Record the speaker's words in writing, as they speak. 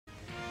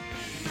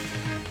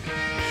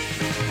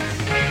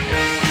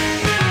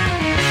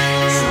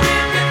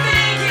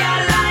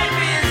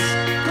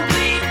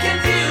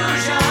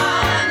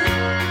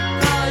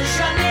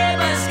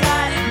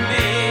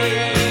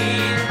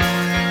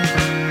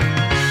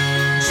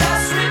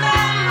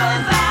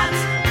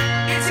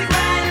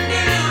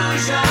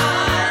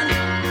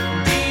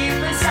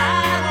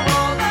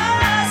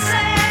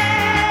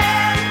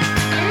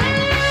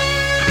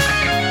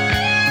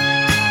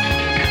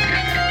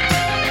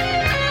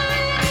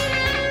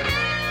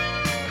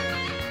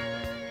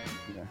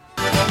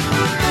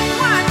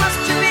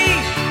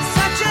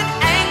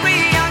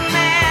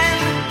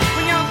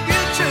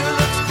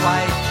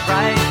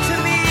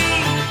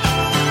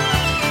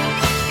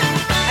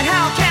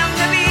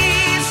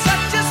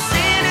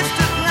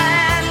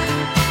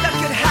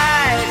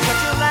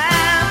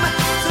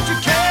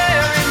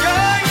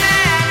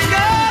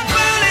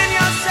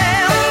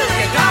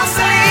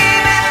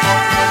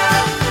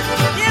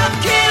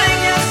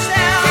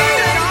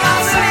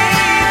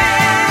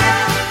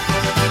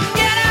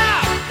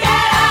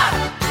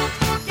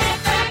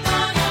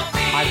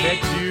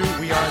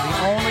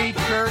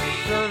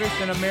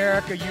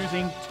America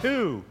using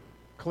 2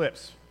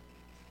 clips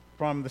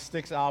from the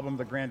Styx album,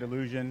 The Grand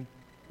Illusion,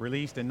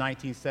 released in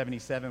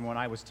 1977 when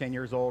I was 10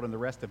 years old and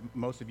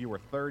most of you were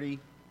 30.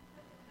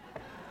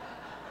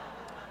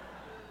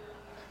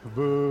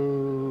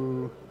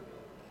 Boo.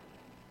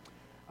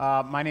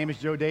 My name is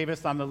Joe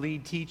Davis. I'm the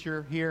lead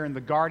teacher here in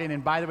the Garden.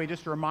 And by the way,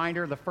 just a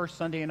reminder, the first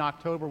Sunday in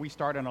October, we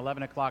start an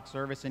 11 o'clock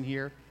service in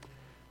here.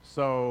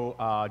 So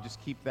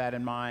just keep that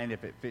in mind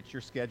if it fits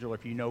your schedule.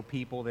 If you know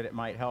people that it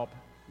might help,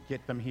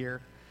 get them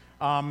here.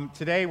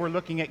 Today we're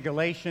looking at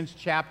Galatians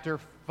chapter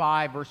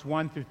 5, verse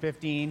 1 through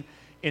 15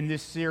 in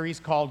this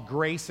series called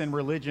Grace and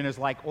Religion is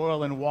Like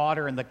Oil and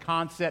Water, and the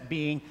concept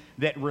being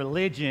that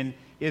religion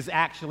is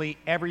actually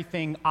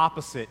everything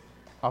opposite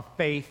of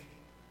faith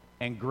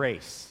and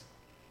grace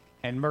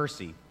and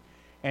mercy.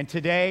 And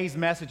today's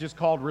message is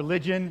called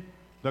Religion,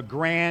 the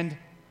Grand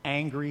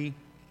Angry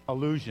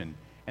Illusion.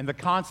 And the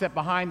concept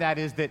behind that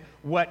is that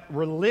what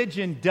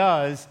religion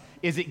does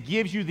is it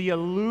gives you the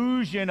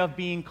illusion of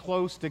being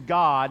close to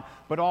God,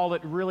 but all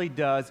it really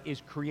does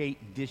is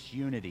create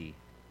disunity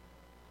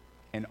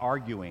and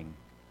arguing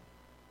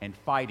and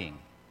fighting.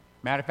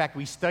 Matter of fact,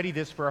 we studied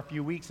this for a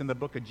few weeks in the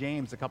book of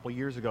James a couple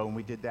years ago when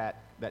we did that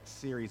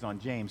series on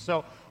James.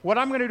 So what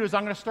I'm going to do is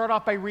I'm going to start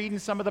off by reading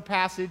some of the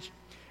passage,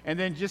 and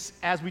then just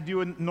as we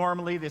do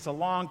normally, there's a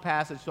long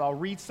passage, so I'll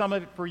read some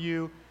of it for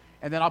you,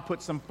 and then I'll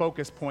put some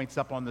focus points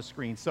up on the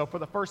screen. So for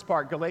the first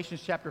part,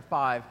 Galatians chapter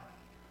 5,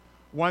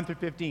 1 through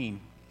 15.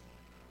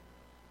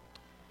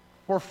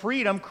 For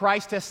freedom,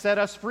 Christ has set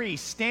us free.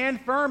 Stand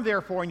firm,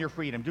 therefore, in your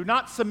freedom. Do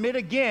not submit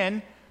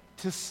again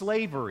to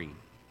slavery.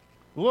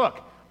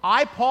 Look,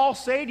 I, Paul,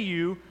 say to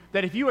you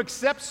that if you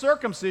accept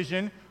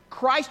circumcision,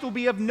 Christ will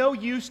be of no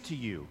use to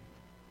you.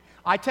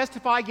 I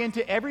testify again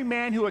to every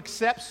man who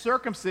accepts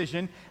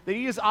circumcision that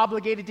he is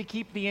obligated to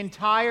keep the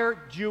entire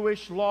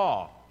Jewish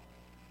law.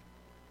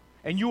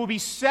 And you will be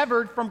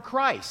severed from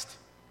Christ.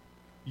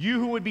 You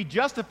who would be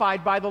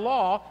justified by the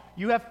law,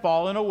 you have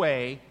fallen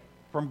away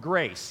from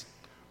grace.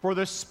 For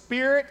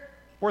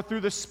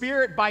through the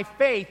Spirit by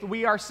faith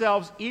we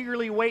ourselves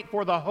eagerly wait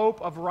for the hope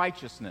of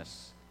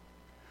righteousness.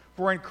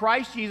 For in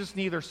Christ Jesus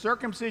neither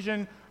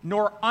circumcision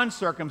nor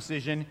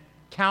uncircumcision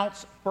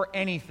counts for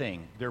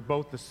anything. They're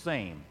both the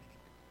same.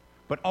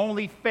 But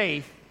only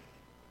faith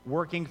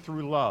working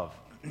through love.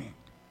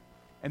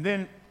 And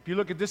then if you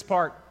look at this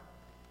part,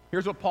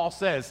 here's what Paul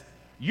says.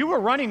 You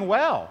were running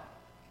well.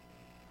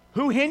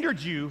 Who hindered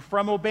you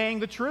from obeying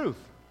the truth?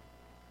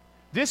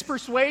 This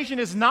persuasion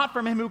is not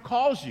from him who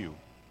calls you.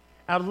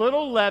 A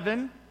little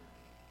leaven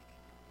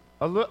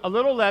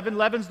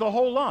leavens the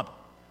whole lump.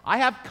 I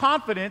have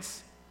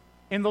confidence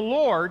in the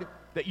Lord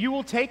that you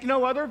will take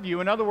no other view.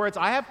 In other words,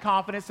 I have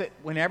confidence that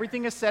when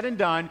everything is said and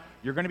done,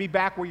 you're going to be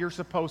back where you're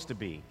supposed to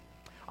be.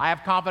 I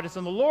have confidence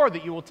in the Lord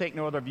that you will take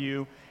no other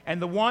view,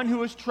 and the one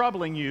who is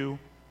troubling you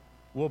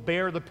will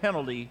bear the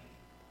penalty,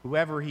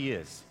 whoever he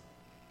is.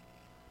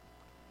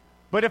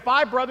 But if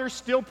I, brothers,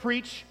 still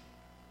preach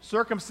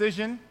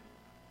circumcision,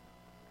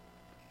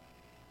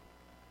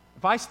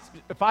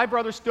 if I,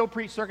 brothers, still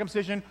preach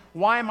circumcision,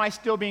 why am I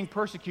still being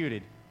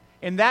persecuted?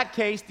 In that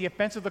case, the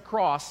offense of the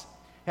cross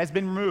has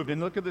been removed.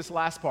 And look at this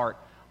last part.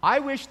 I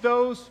wish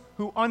those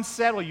who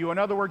unsettle you, in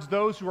other words,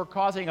 those who are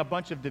causing a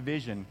bunch of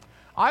division,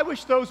 I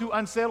wish those who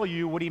unsettle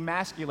you would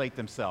emasculate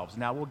themselves.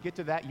 Now, we'll get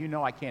to that. You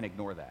know I can't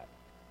ignore that.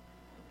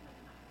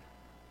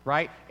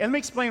 Right? And let me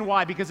explain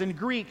why. Because in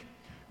Greek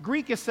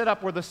is set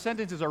up where the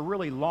sentences are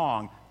really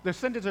long. The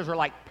sentences are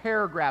like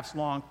paragraphs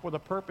long for the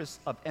purpose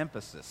of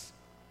emphasis.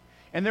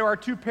 And there are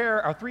 3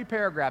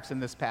 paragraphs in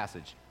this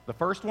passage. The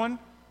first one,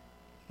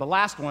 the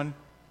last one,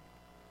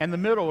 and the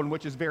middle one,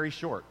 which is very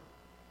short.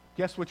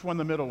 Guess which one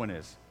the middle one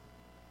is?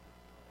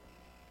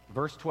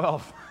 Verse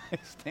 12. It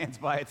stands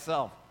by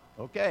itself.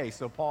 Okay,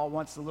 so Paul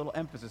wants a little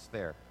emphasis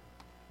there.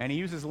 And he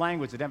uses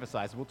language that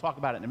emphasizes. We'll talk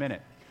about it in a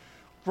minute.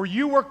 For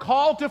you were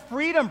called to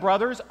freedom,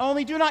 brothers,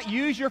 only do not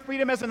use your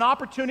freedom as an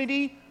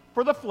opportunity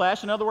for the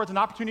flesh, in other words, an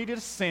opportunity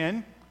to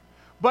sin,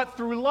 but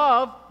through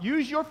love,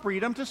 use your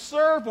freedom to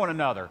serve one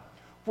another.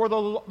 For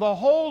the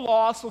whole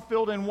law is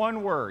fulfilled in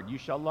one word. You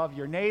shall love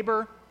your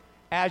neighbor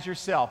as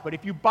yourself. But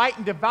if you bite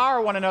and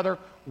devour one another,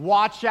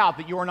 watch out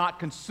that you are not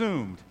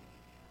consumed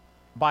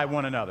by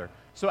one another.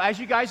 So as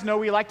you guys know,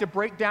 we like to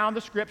break down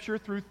the scripture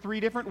through 3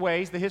 different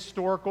ways: the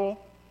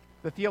historical,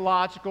 the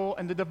theological,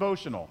 and the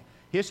devotional.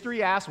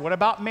 History asks, what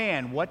about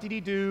man? What did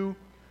he do?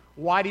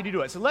 Why did he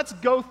do it? So let's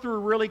go through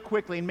really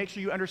quickly and make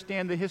sure you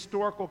understand the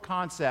historical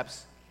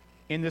concepts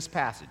in this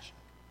passage.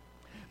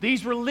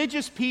 These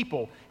religious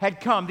people had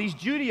come, these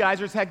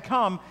Judaizers had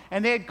come,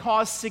 and they had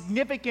caused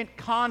significant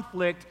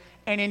conflict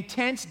and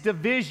intense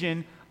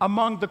division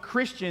among the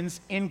Christians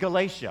in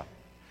Galatia.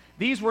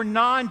 These were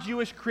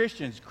non-Jewish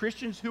Christians,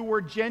 Christians who were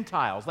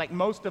Gentiles, like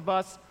most of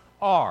us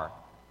are.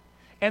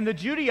 And the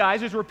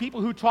Judaizers were people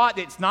who taught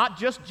that it's not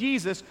just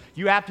Jesus,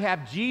 you have to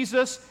have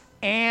Jesus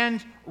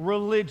and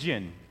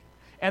religion.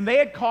 And they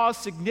had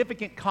caused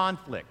significant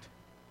conflict.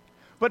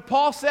 But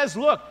Paul says,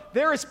 look,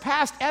 there is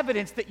past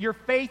evidence that your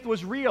faith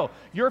was real.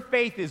 Your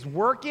faith is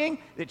working.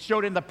 It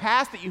showed in the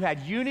past that you had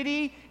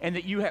unity and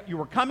that you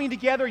were coming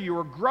together, you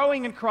were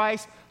growing in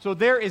Christ. So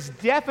there is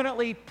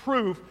definitely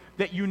proof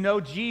that you know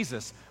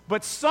Jesus.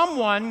 But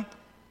someone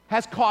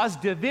has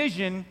caused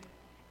division,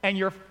 and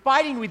you're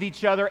fighting with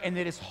each other, and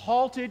it has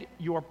halted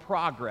your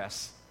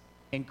progress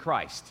in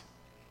Christ.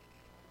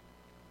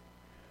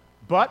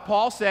 But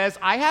Paul says,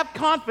 I have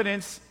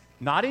confidence,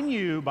 not in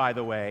you, by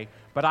the way,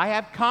 but I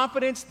have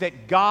confidence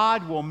that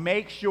God will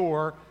make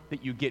sure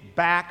that you get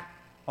back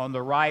on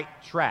the right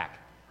track.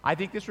 I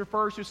think this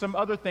refers to some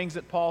other things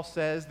that Paul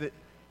says, that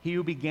he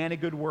who began a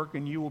good work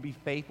in you will be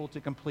faithful to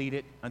complete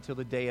it until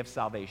the day of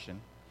salvation.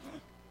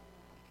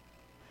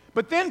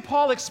 But then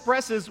Paul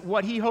expresses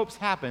what he hopes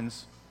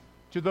happens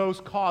to those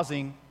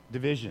causing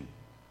division.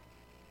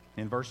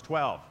 In verse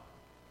 12,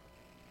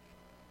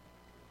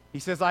 he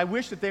says, I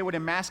wish that they would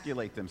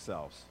emasculate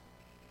themselves.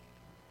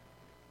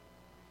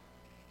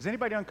 Is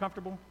anybody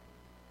uncomfortable?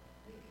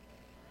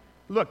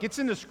 Look, it's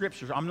in the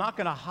scriptures. I'm not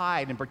going to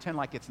hide and pretend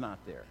like it's not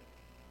there.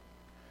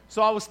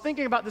 So I was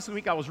thinking about this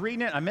week. I was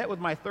reading it. I met with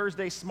my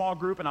Thursday small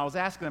group, and I was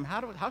asking them,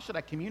 how should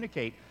I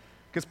communicate?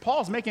 Because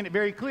Paul's making it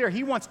very clear.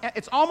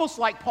 It's almost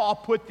like Paul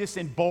put this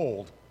in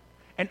bold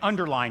and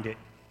underlined it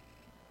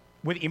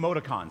with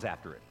emoticons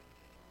after it.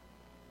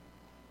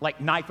 Like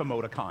knife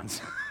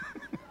emoticons.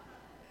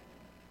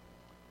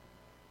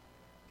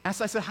 And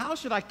so I said, how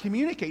should I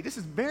communicate? This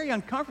is very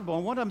uncomfortable.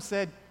 And one of them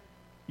said,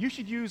 you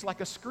should use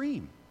like a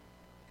scream.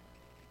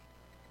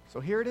 So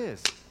here it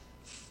is.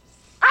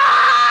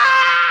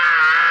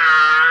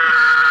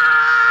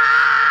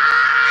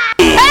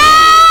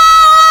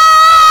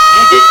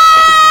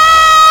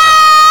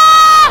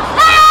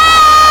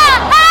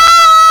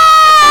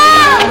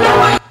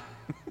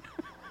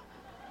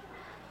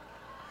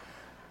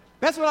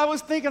 That's what I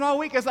was thinking all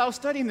week as I was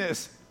studying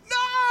this.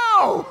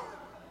 No!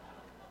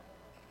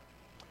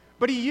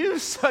 But he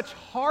used such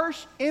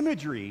harsh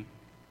imagery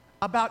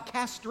about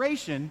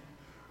castration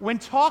when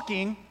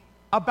talking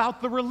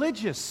about the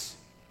religious.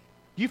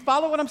 Do you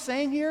follow what I'm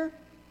saying here?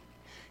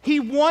 He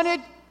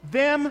wanted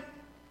them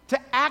to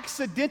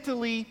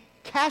accidentally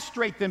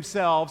castrate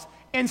themselves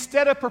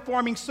instead of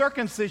performing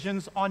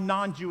circumcisions on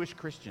non-Jewish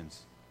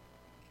Christians.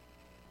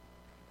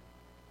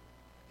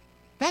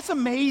 That's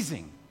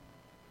amazing.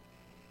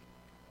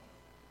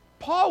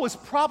 Paul was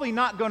probably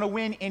not going to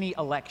win any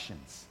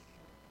elections.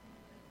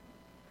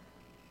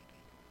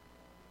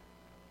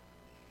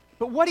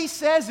 But what he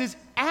says is,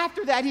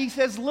 after that, he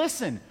says,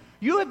 listen,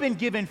 you have been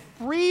given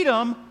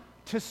freedom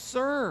to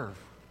serve.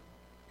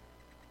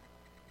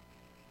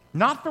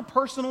 Not for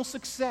personal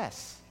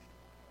success.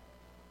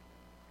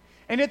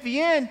 And at the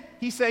end,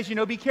 he says,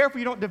 be careful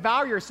you don't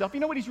devour yourself. You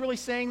know what he's really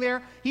saying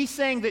there? He's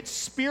saying that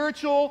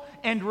spiritual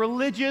and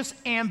religious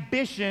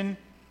ambition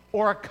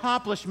or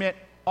accomplishment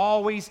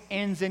always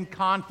ends in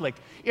conflict.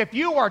 If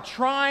you are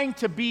trying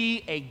to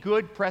be a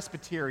good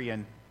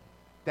Presbyterian,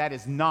 that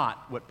is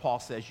not what Paul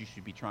says you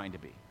should be trying to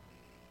be.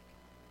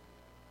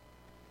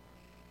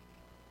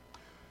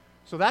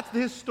 So that's the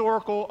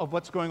historical of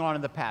what's going on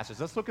in the passage.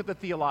 Let's look at the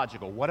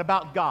theological. What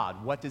about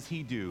God? What does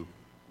he do?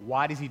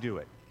 Why does he do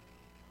it?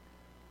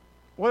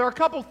 Well, there are a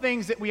couple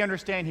things that we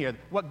understand here.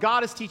 What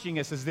God is teaching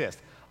us is this.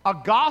 A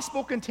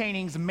gospel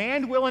containing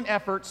man's will and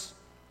efforts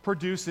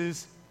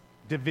produces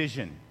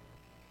division.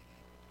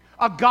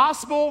 A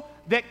gospel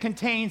that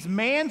contains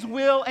man's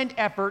will and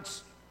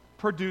efforts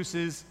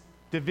produces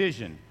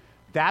division.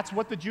 That's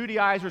what the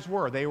Judaizers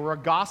were. They were a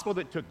gospel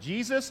that took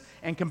Jesus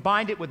and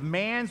combined it with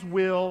man's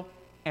will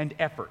and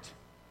effort.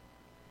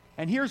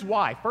 And here's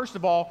why. First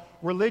of all,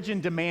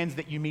 religion demands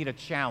that you meet a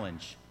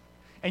challenge.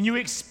 And you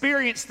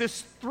experience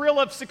this thrill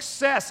of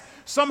success.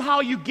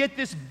 Somehow you get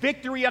this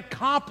victory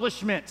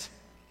accomplishment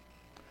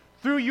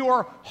through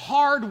your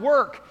hard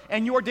work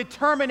and your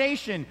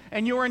determination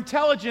and your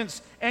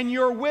intelligence and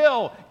your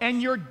will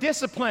and your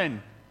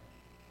discipline.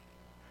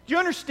 Do you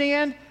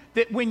understand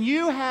that when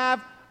you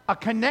have a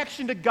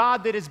connection to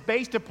God that is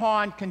based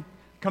upon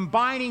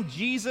combining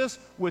Jesus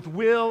with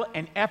will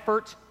and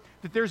effort,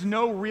 that there's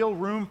no real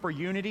room for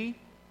unity?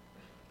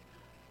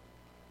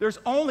 There's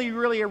only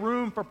really a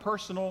room for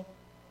personal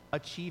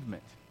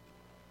achievement.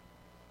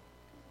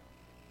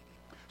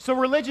 So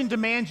religion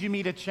demands you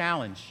meet a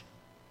challenge.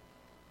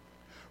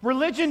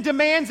 Religion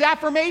demands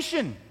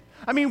affirmation.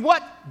 I mean,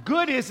 what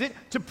good is it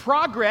to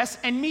progress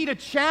and meet a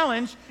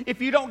challenge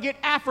if you don't get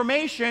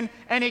affirmation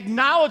and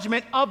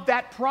acknowledgement of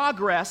that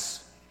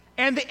progress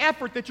and the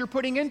effort that you're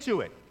putting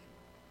into it?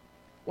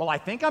 Well, I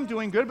think I'm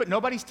doing good, but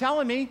nobody's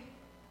telling me.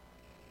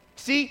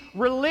 See,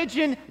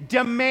 religion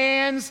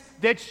demands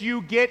that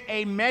you get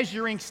a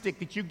measuring stick,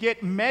 that you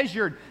get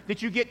measured,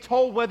 that you get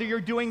told whether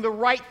you're doing the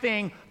right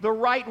thing the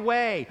right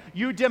way.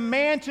 You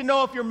demand to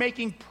know if you're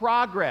making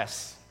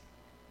progress.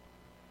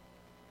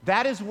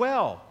 That as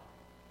well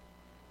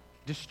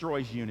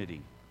destroys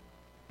unity.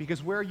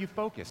 Because where are you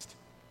focused?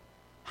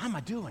 How am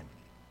I doing?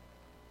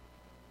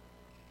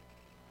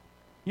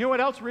 You know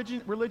what else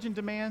religion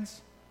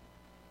demands?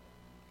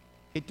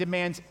 It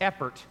demands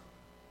effort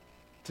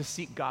to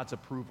seek God's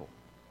approval.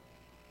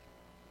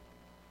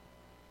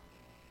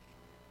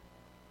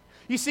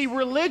 You see,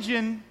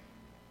 religion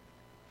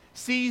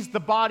sees the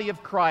body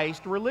of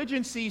Christ.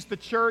 Religion sees the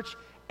church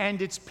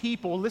and its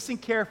people. Listen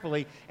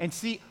carefully and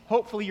see,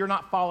 hopefully you're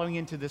not following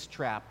into this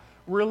trap.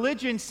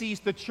 Religion sees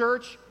the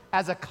church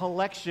as a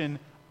collection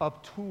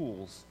of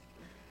tools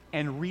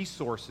and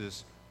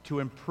resources to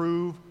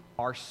improve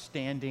our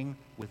standing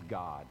with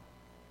God,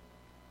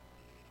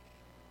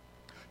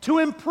 to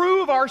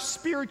improve our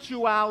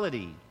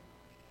spirituality,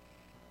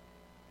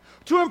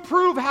 to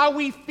improve how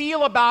we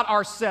feel about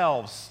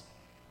ourselves,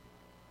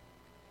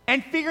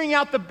 and figuring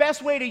out the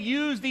best way to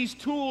use these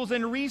tools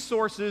and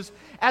resources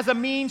as a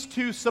means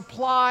to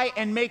supply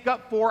and make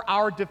up for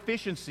our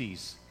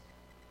deficiencies.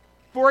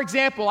 For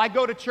example, I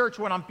go to church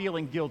when I'm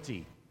feeling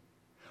guilty.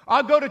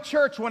 I'll go to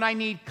church when I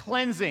need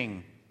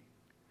cleansing.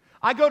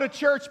 I go to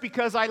church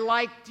because I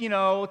like,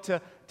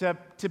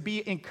 to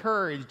be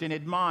encouraged and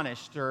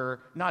admonished,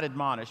 or not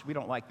admonished. We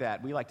don't like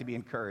that. We like to be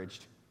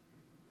encouraged.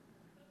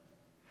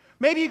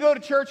 Maybe you go to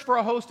church for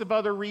a host of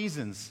other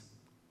reasons.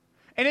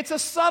 And it's a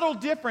subtle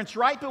difference,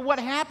 right? But what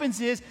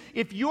happens is,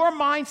 if your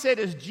mindset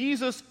is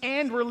Jesus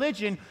and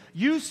religion,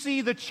 you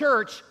see the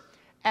church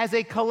as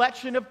a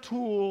collection of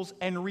tools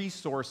and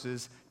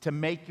resources to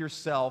make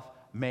yourself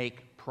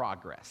make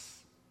progress.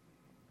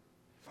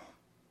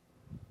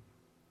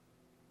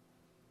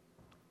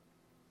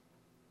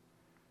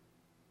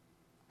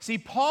 See,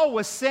 Paul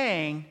was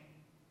saying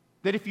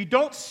that if you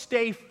don't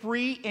stay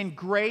free in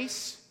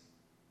grace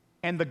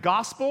and the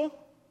gospel,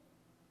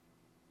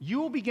 you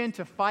will begin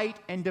to fight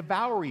and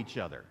devour each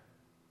other.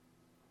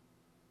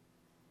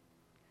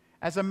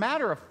 As a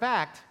matter of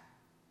fact,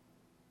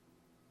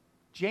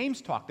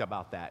 James talked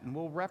about that, and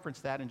we'll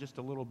reference that in just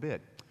a little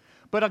bit.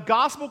 But a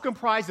gospel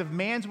comprised of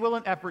man's will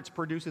and efforts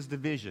produces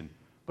division.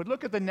 But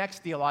look at the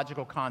next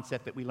theological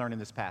concept that we learn in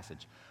this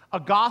passage.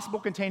 A gospel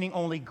containing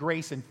only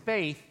grace and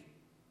faith,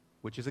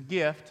 which is a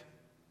gift,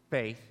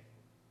 faith,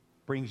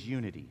 brings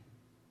unity.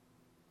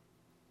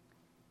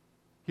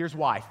 Here's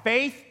why.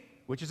 Faith,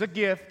 which is a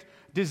gift,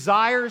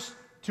 desires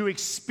to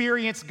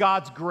experience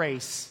God's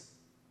grace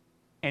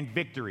and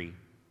victory.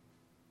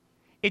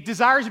 It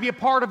desires to be a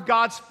part of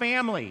God's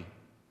family,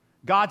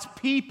 God's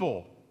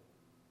people.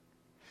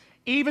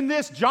 Even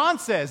this, John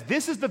says,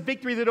 this is the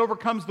victory that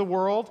overcomes the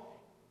world.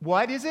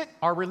 What is it?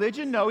 Our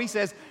religion? No, he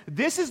says,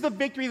 this is the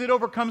victory that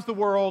overcomes the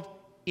world.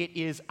 It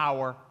is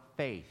our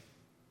faith.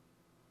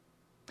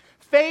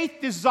 Faith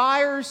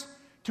desires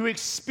to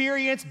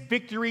experience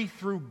victory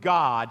through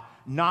God,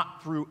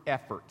 not through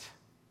effort.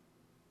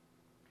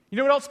 You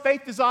know what else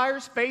faith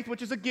desires? Faith,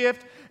 which is a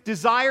gift,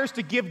 desires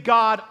to give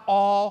God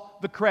all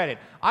the credit.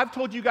 I've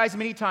told you guys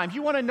many times,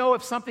 you want to know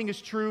if something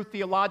is true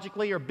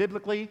theologically or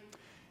biblically?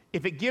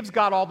 If it gives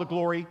God all the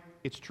glory,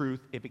 it's truth.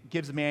 If it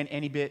gives man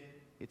any bit,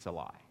 it's a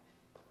lie.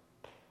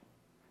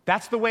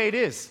 That's the way it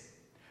is.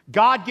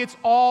 God gets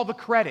all the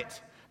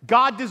credit.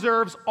 God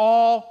deserves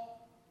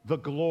all the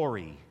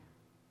glory.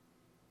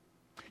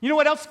 You know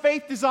what else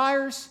faith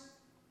desires?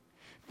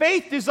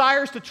 Faith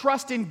desires to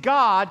trust in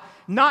God,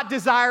 not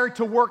desire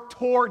to work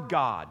toward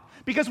God.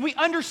 Because we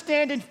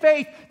understand in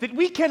faith that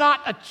we cannot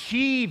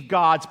achieve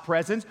God's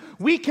presence.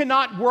 We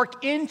cannot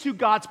work into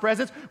God's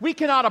presence. We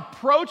cannot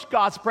approach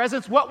God's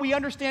presence. What we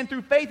understand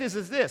through faith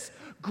is this: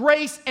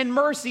 grace and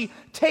mercy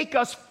take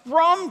us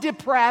from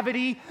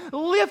depravity,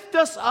 lift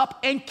us up,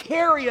 and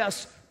carry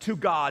us to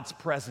God's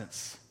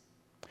presence.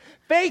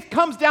 Faith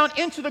comes down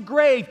into the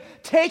grave,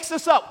 takes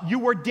us up. You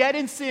were dead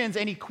in sins,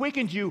 and He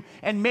quickened you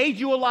and made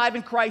you alive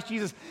in Christ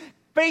Jesus.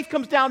 Faith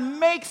comes down,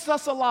 makes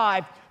us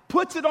alive,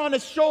 puts it on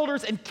His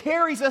shoulders, and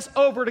carries us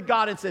over to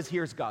God and says,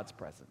 here's God's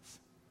presence.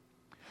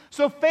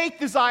 So faith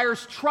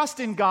desires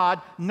trust in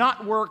God,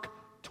 not work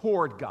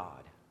toward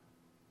God.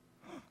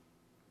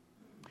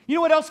 You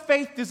know what else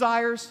faith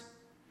desires?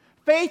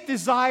 Faith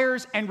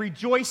desires and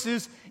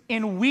rejoices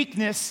in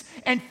weakness,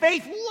 and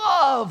faith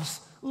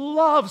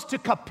loves to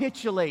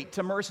capitulate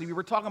to mercy. We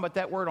were talking about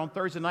that word on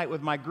Thursday night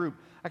with my group.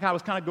 I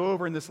was kind of go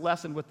over in this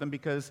lesson with them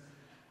because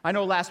I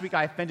know last week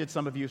I offended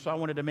some of you, so I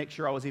wanted to make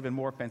sure I was even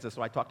more offensive,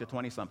 so I talked to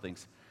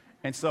 20-somethings.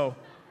 And so,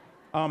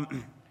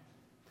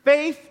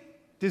 faith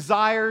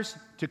desires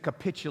to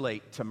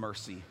capitulate to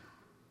mercy.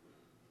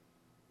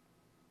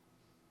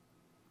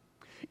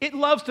 It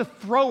loves to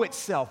throw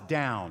itself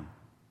down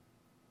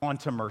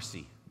onto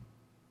mercy.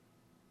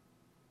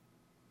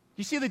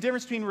 You see the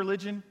difference between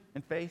religion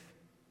and faith?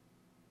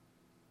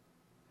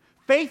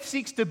 Faith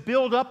seeks to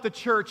build up the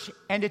church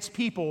and its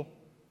people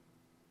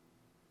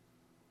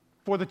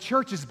for the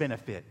church's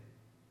benefit,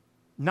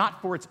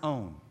 not for its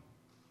own.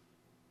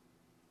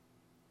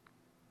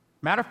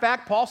 Matter of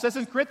fact, Paul says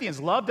in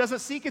Corinthians, love doesn't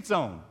seek its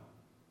own.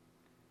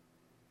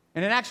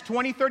 And in Acts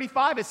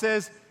 20:35, it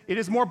says, it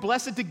is more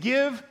blessed to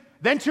give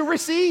than to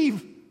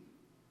receive.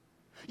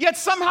 Yet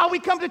somehow we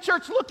come to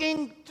church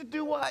looking to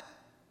do what?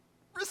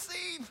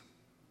 Receive.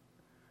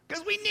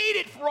 Because we need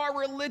it for our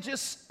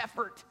religious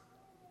effort.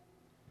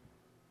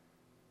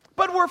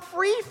 But we're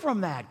free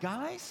from that,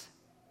 guys.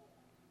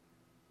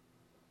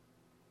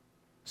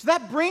 So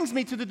that brings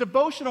me to the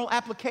devotional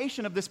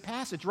application of this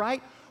passage,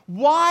 right?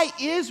 Why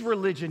is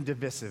religion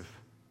divisive?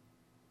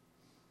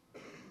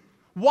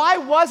 Why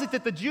was it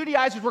that the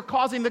Judaizers were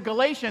causing the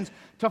Galatians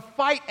to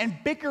fight and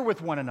bicker with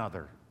one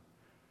another?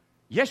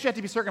 Yes, you have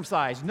to be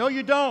circumcised. No,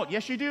 you don't.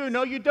 Yes, you do.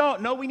 No, you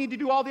don't. No, we need to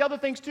do all the other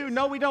things too.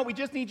 No, we don't. We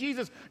just need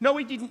Jesus. No,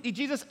 we need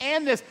Jesus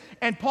and this.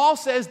 And Paul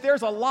says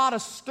there's a lot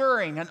of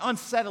stirring and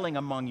unsettling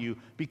among you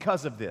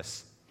because of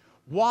this.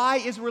 Why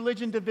is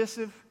religion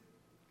divisive?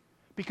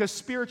 Because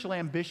spiritual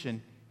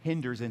ambition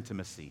hinders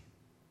intimacy.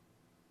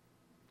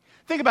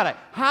 Think about it.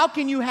 How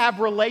can you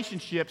have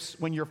relationships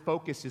when your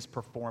focus is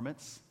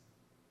performance?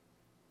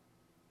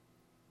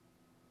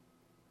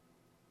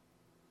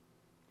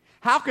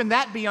 How can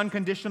that be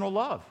unconditional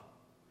love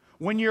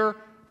when your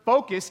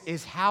focus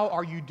is how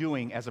are you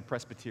doing as a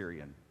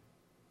Presbyterian?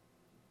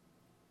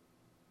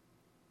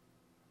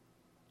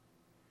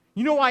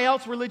 You know why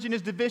else religion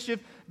is divisive?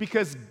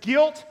 Because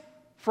guilt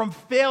from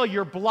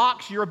failure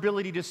blocks your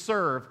ability to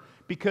serve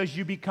because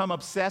you become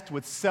obsessed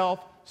with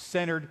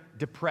self-centered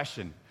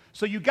depression.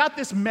 So you got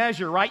this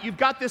measure, right? You've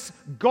got this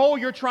goal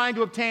you're trying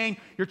to obtain.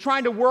 You're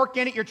trying to work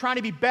in it. You're trying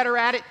to be better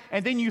at it.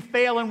 And then you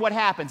fail, and what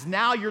happens?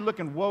 Now you're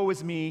looking, woe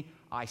is me.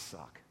 I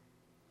suck.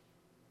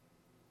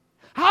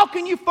 How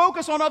can you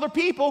focus on other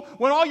people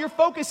when all your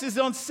focus is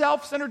on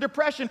self-centered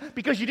depression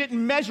because you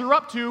didn't measure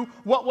up to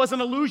what was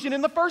an illusion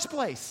in the first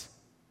place,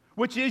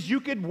 which is you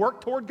could work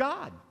toward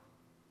God?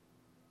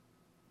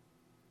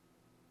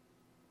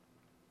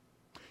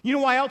 You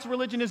know why else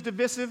religion is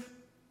divisive?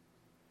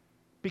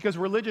 Because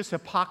religious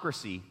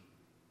hypocrisy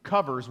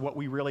covers what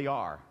we really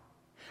are.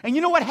 And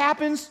you know what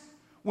happens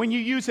when you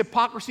use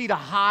hypocrisy to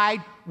hide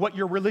what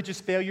your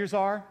religious failures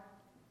are?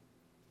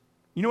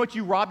 You know what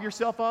you rob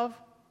yourself of?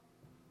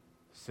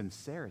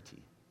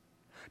 Sincerity.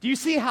 Do you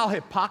see how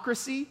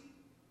hypocrisy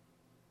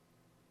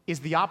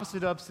is the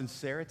opposite of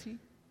sincerity?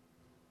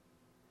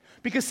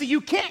 Because, see, you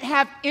can't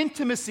have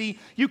intimacy,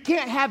 you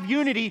can't have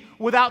unity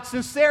without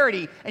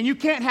sincerity. And you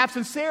can't have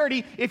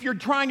sincerity if you're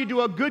trying to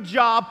do a good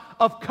job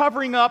of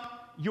covering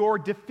up your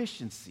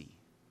deficiency.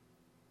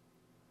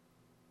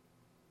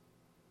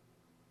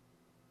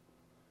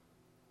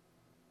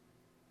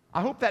 I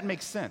hope that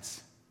makes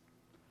sense.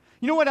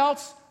 You know what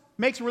else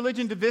makes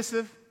religion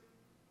divisive?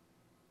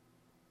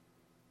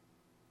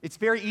 It's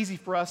very easy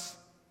for us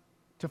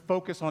to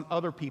focus on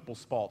other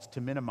people's faults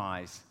to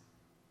minimize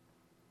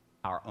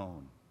our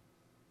own.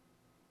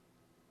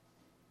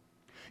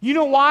 You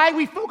know why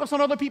we focus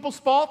on other people's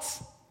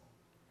faults?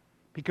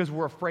 Because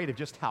we're afraid of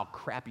just how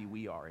crappy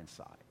we are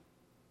inside.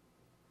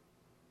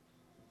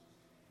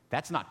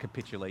 That's not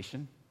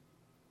capitulation.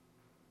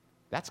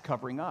 That's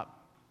covering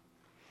up.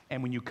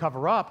 And when you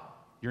cover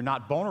up, you're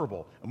not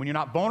vulnerable. And when you're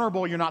not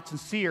vulnerable, you're not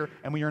sincere.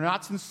 And when you're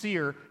not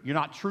sincere, you're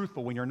not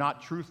truthful. When you're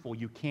not truthful,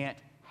 you can't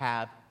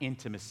have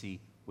intimacy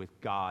with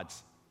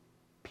God's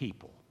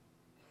people.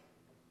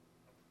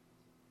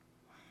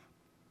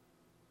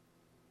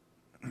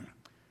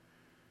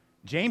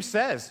 James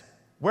says,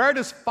 where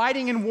does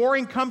fighting and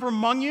warring come from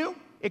among you?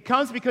 It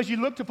comes because you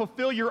look to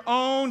fulfill your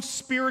own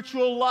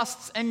spiritual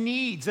lusts and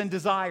needs and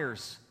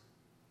desires.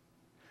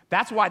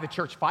 That's why the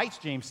church fights,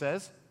 James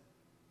says.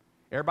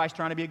 Everybody's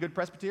trying to be a good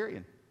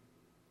Presbyterian.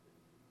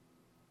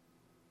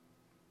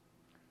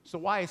 So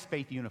why is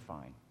faith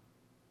unifying?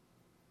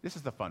 This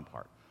is the fun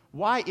part.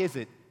 Why is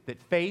it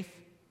that faith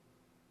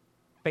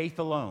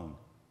alone,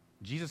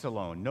 Jesus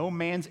alone, no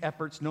man's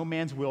efforts, no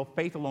man's will,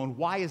 faith alone,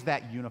 why is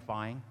that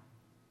unifying?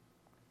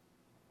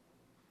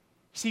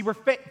 See,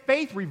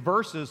 faith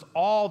reverses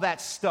all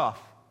that stuff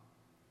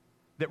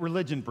that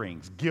religion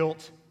brings.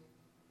 Guilt,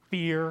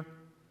 fear,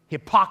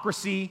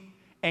 hypocrisy,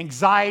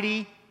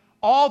 anxiety,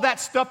 all that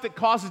stuff that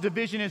causes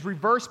division is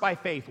reversed by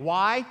faith.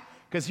 Why?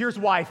 Because here's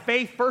why.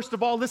 Faith, first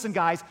of all, listen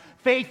guys,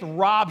 faith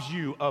robs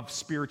you of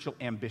spiritual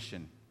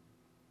ambition.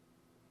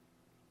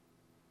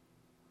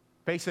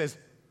 Faith says,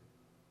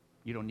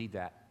 you don't need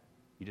that.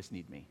 You just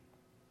need me.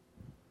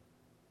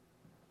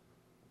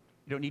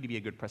 You don't need to be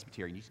a good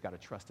Presbyterian. You just got to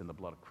trust in the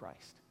blood of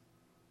Christ.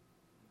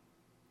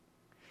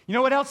 You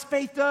know what else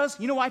faith does?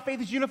 You know why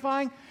faith is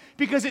unifying?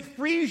 Because it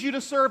frees you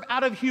to serve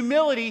out of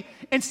humility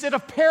instead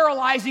of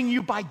paralyzing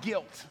you by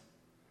guilt.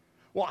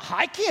 Well,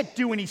 I can't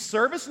do any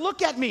service.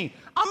 Look at me.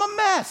 I'm a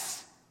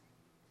mess.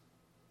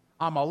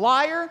 I'm a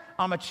liar.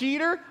 I'm a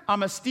cheater.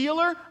 I'm a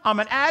stealer. I'm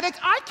an addict.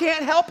 I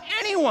can't help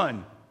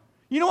anyone.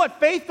 You know what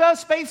faith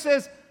does? Faith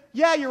says,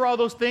 yeah, you're all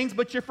those things,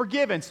 but you're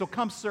forgiven, so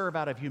come serve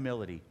out of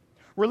humility.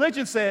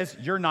 Religion says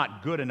you're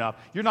not good enough.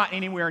 You're not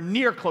anywhere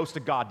near close to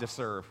God to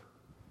serve.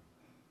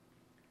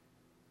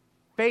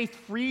 Faith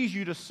frees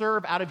you to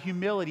serve out of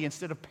humility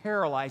instead of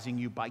paralyzing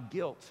you by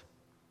guilt.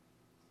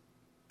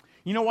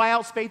 You know why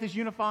else faith is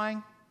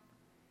unifying?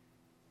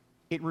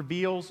 It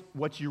reveals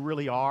what you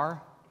really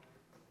are.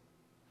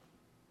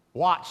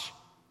 Watch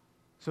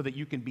so that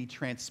you can be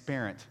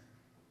transparent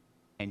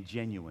and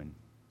genuine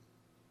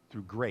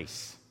through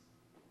grace.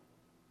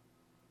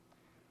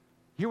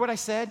 Hear what I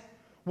said?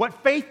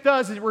 What faith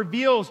does is it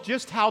reveals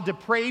just how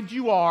depraved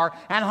you are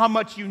and how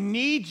much you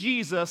need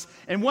Jesus.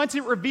 And once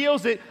it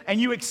reveals it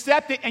and you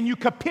accept it and you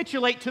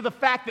capitulate to the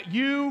fact that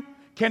you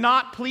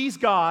cannot please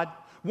God,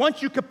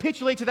 once you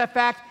capitulate to that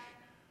fact,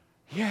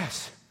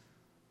 yes,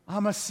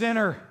 I'm a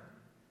sinner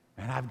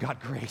and I've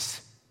got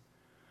grace.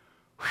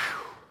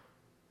 Whew.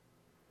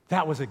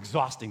 That was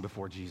exhausting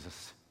before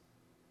Jesus.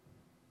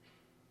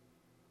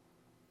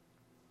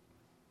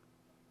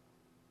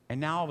 And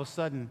now all of a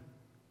sudden,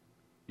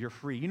 you're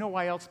free. You know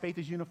why else faith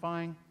is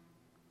unifying?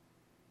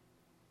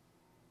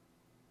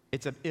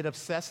 It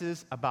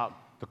obsesses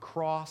about the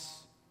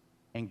cross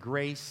and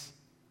grace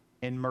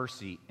and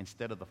mercy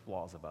instead of the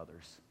flaws of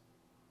others.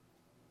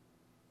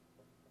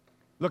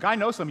 Look, I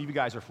know some of you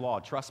guys are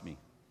flawed, trust me.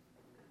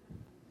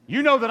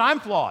 You know that I'm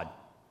flawed.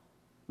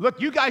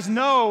 Look, you guys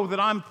know that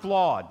I'm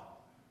flawed.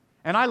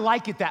 And I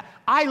like it that.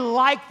 I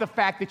like the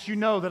fact that you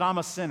know that I'm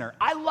a sinner.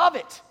 I love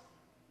it.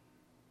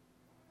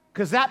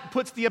 Because that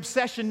puts the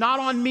obsession not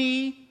on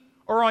me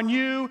or on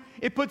you.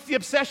 It puts the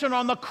obsession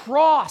on the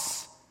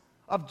cross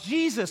of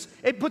Jesus.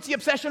 It puts the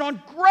obsession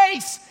on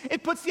grace.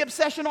 It puts the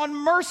obsession on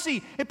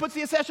mercy. It puts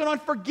the obsession on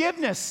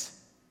forgiveness.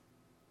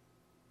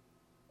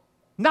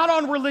 Not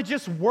on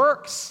religious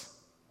works.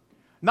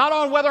 Not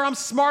on whether I'm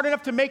smart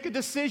enough to make a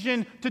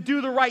decision to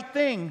do the right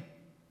thing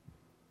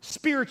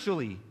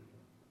spiritually.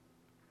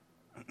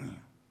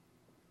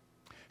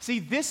 See,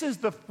 this is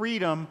the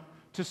freedom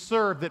to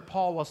serve that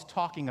Paul was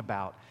talking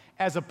about,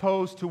 as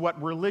opposed to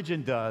what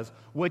religion does,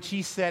 which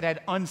he said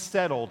had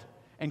unsettled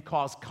and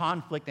caused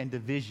conflict and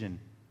division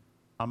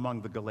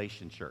among the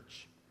Galatian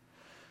church.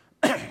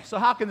 So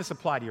how can this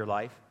apply to your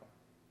life?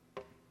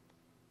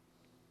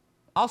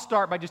 I'll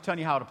start by just telling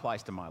you how it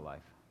applies to my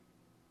life.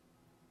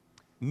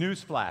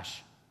 Newsflash,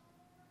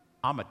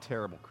 I'm a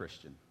terrible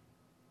Christian.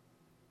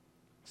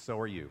 So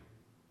are you.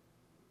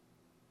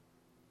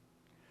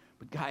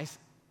 But guys,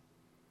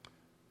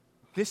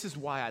 this is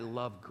why I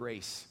love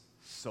grace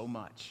so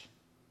much.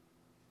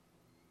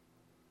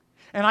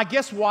 And I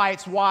guess why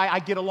I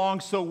get along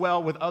so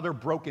well with other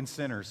broken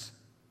sinners.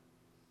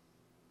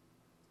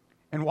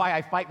 And why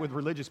I fight with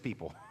religious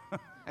people.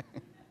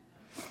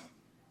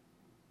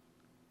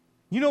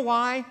 You know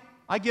why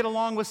I get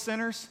along with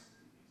sinners?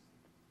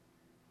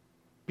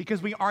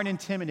 Because we aren't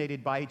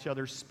intimidated by each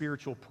other's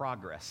spiritual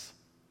progress,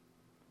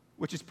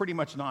 which is pretty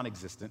much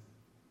non-existent.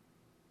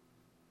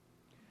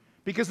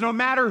 Because no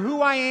matter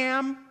who I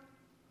am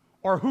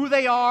or who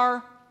they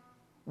are,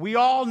 we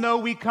all know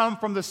we come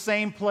from the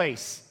same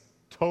place.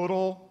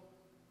 Total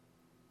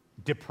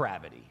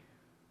depravity.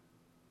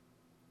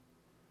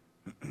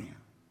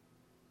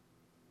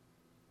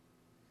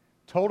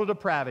 Total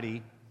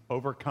depravity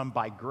overcome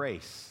by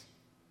grace.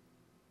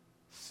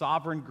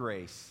 Sovereign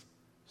grace,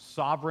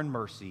 sovereign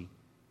mercy,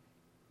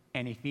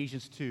 and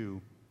Ephesians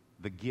 2,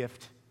 the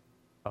gift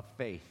of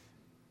faith.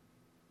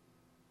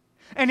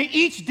 And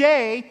each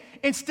day,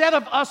 instead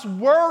of us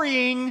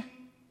worrying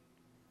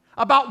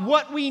about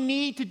what we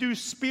need to do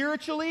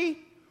spiritually,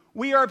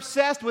 we are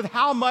obsessed with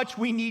how much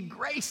we need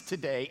grace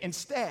today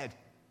instead.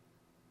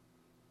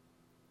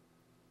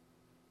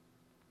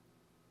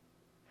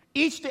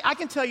 Each day, I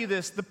can tell you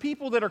this, the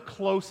people that are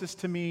closest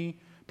to me,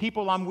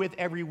 people I'm with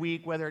every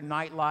week, whether at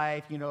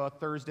nightlife, a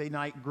Thursday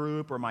night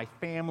group, or my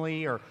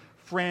family, or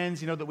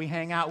friends, that we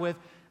hang out with,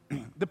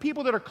 the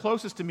people that are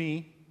closest to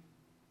me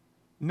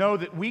know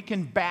that we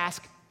can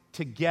bask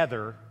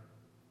together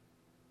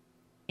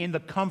in the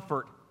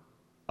comfort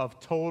of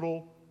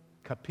total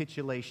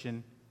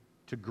capitulation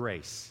to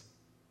grace.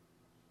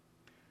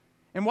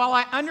 And while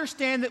I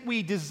understand that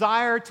we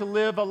desire to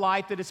live a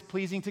life that is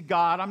pleasing to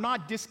God, I'm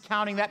not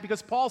discounting that,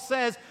 because Paul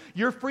says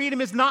your freedom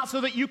is not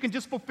so that you can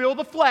just fulfill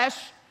the flesh.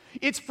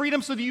 It's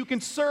freedom so that you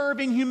can serve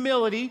in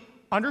humility.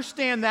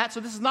 Understand that. So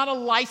this is not a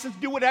license.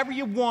 Do whatever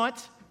you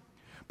want.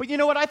 But you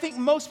know what? I think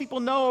most people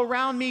know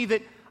around me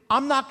that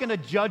I'm not going to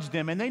judge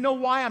them. And they know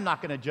why I'm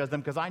not going to judge them,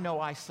 because I know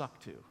I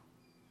suck too.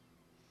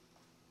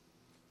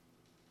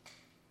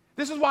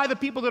 This is why the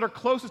people that are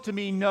closest to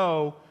me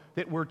know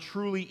that we're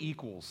truly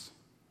equals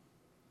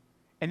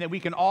and that we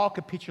can all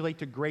capitulate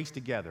to grace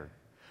together,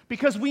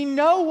 because we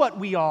know what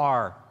we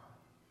are.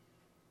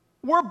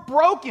 We're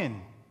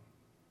broken.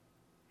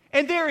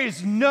 And there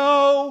is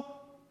no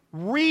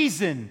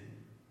reason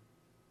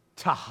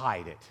to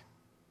hide it.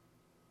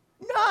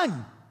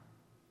 None.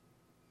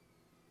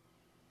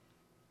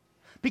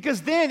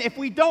 Because then, if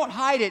we don't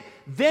hide it,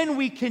 then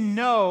we can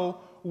know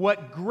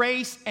what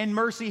grace and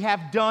mercy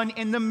have done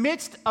in the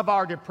midst of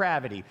our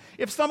depravity.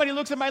 If somebody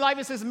looks at my life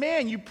and says,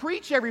 man, you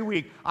preach every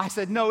week, I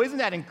said, no, isn't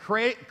that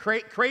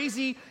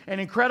crazy and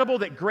incredible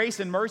that grace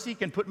and mercy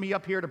can put me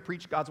up here to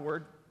preach God's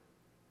word?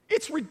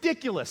 It's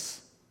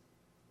ridiculous.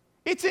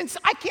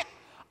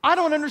 I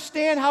don't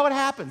understand how it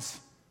happens.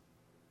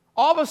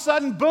 All of a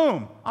sudden,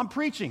 boom, I'm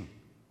preaching.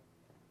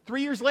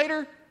 3 years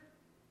later,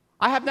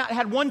 I have not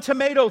had one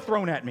tomato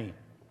thrown at me.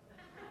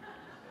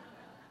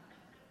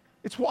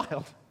 It's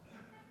wild.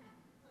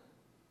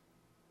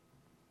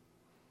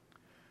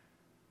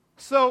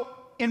 So,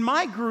 in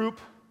my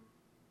group,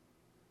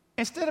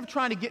 Instead of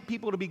trying to get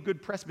people to be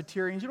good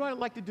Presbyterians, you know what I'd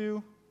like to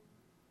do?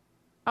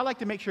 I like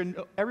to make sure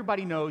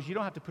everybody knows you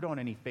don't have to put on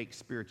any fake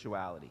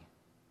spirituality.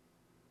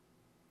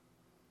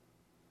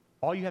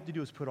 All you have to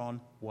do is put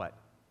on what?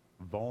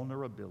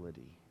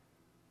 Vulnerability.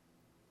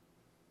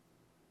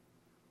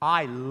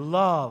 I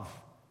love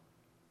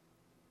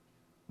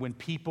when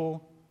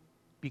people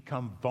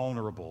become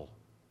vulnerable.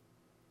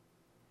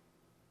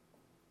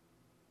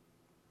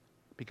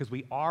 Because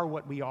we are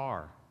what we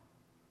are.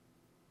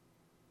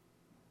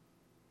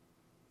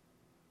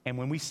 And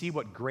when we see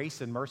what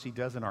grace and mercy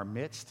does in our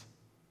midst,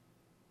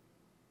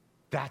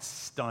 that's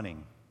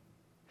stunning.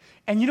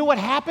 And you know what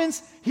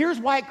happens? Here's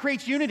why it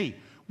creates unity.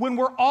 When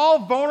we're all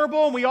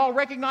vulnerable and we all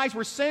recognize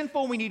we're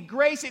sinful and we need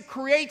grace, it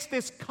creates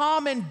this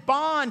common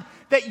bond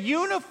that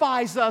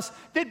unifies us,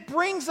 that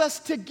brings us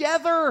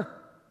together.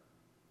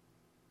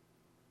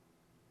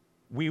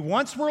 We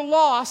once were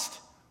lost.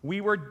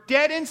 We were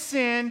dead in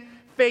sin.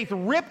 Faith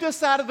ripped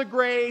us out of the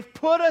grave,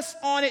 put us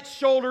on its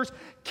shoulders,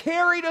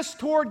 carried us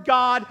toward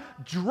God,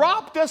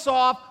 dropped us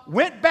off,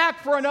 went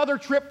back for another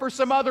trip for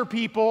some other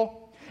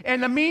people.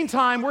 In the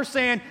meantime, we're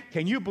saying,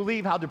 can you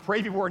believe how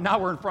depraved we were? Now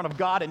we're in front of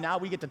God, and now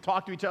we get to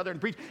talk to each other and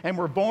preach, and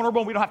we're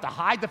vulnerable, and we don't have to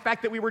hide the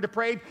fact that we were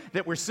depraved,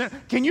 that we're sin.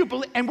 Can you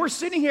believe? And we're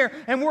sitting here,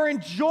 and we're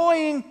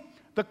enjoying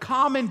the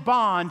common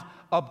bond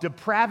of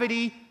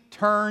depravity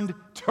turned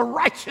to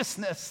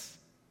righteousness.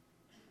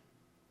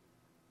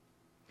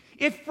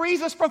 It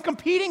frees us from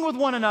competing with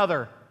one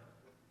another.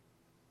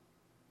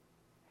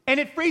 And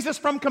it frees us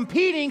from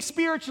competing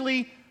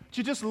spiritually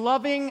to just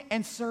loving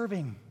and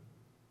serving.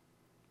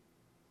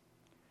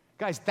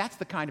 Guys, that's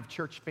the kind of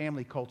church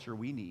family culture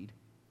we need.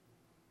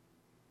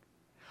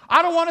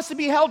 I don't want us to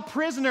be held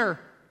prisoner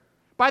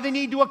by the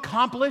need to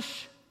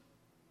accomplish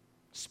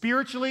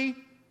spiritually.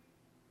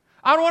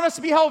 I don't want us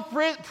to be held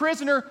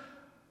prisoner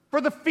for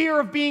the fear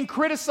of being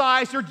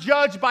criticized or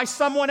judged by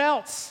someone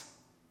else.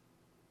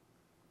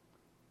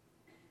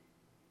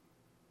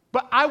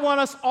 But I want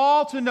us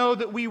all to know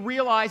that we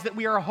realize that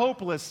we are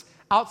hopeless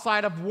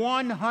outside of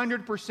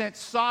 100%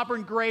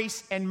 sovereign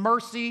grace and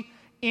mercy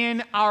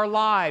in our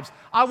lives.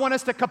 I want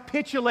us to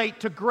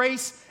capitulate to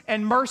grace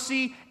and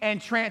mercy and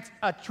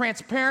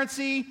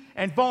transparency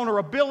and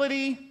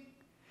vulnerability.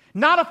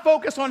 Not a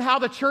focus on how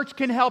the church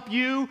can help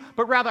you,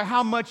 but rather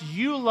how much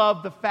you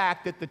love the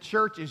fact that the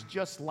church is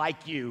just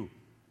like you.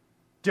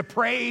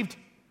 Depraved,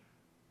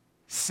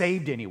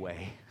 saved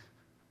anyway.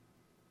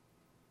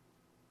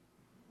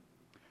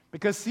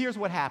 Because here's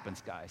what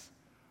happens, guys.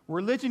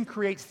 Religion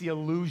creates the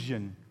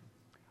illusion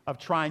of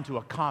trying to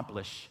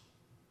accomplish.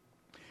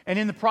 And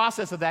in the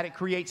process of that, it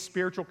creates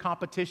spiritual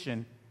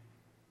competition.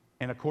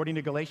 And according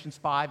to Galatians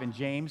 5 and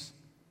James,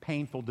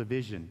 painful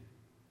division.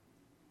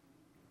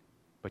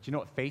 But you know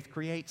what faith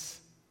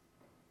creates?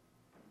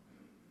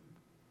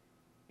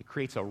 It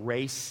creates a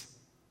race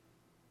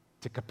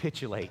to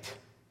capitulate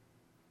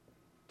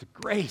to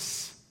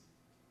grace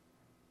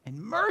and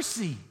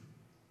mercy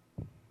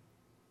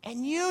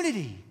and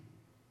unity.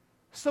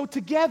 So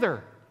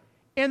together,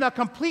 in a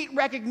complete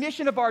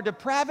recognition of our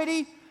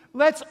depravity,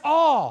 let's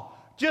all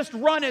just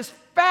run as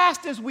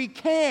fast as we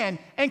can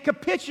and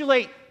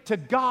capitulate to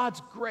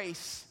God's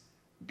grace,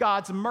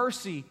 God's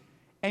mercy,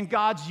 and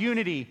God's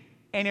unity,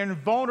 and in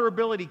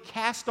vulnerability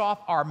cast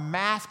off our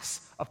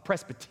masks of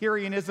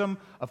Presbyterianism,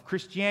 of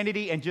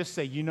Christianity, and just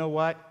say, you know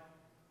what?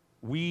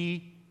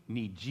 We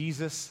need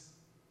Jesus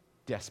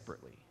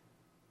desperately.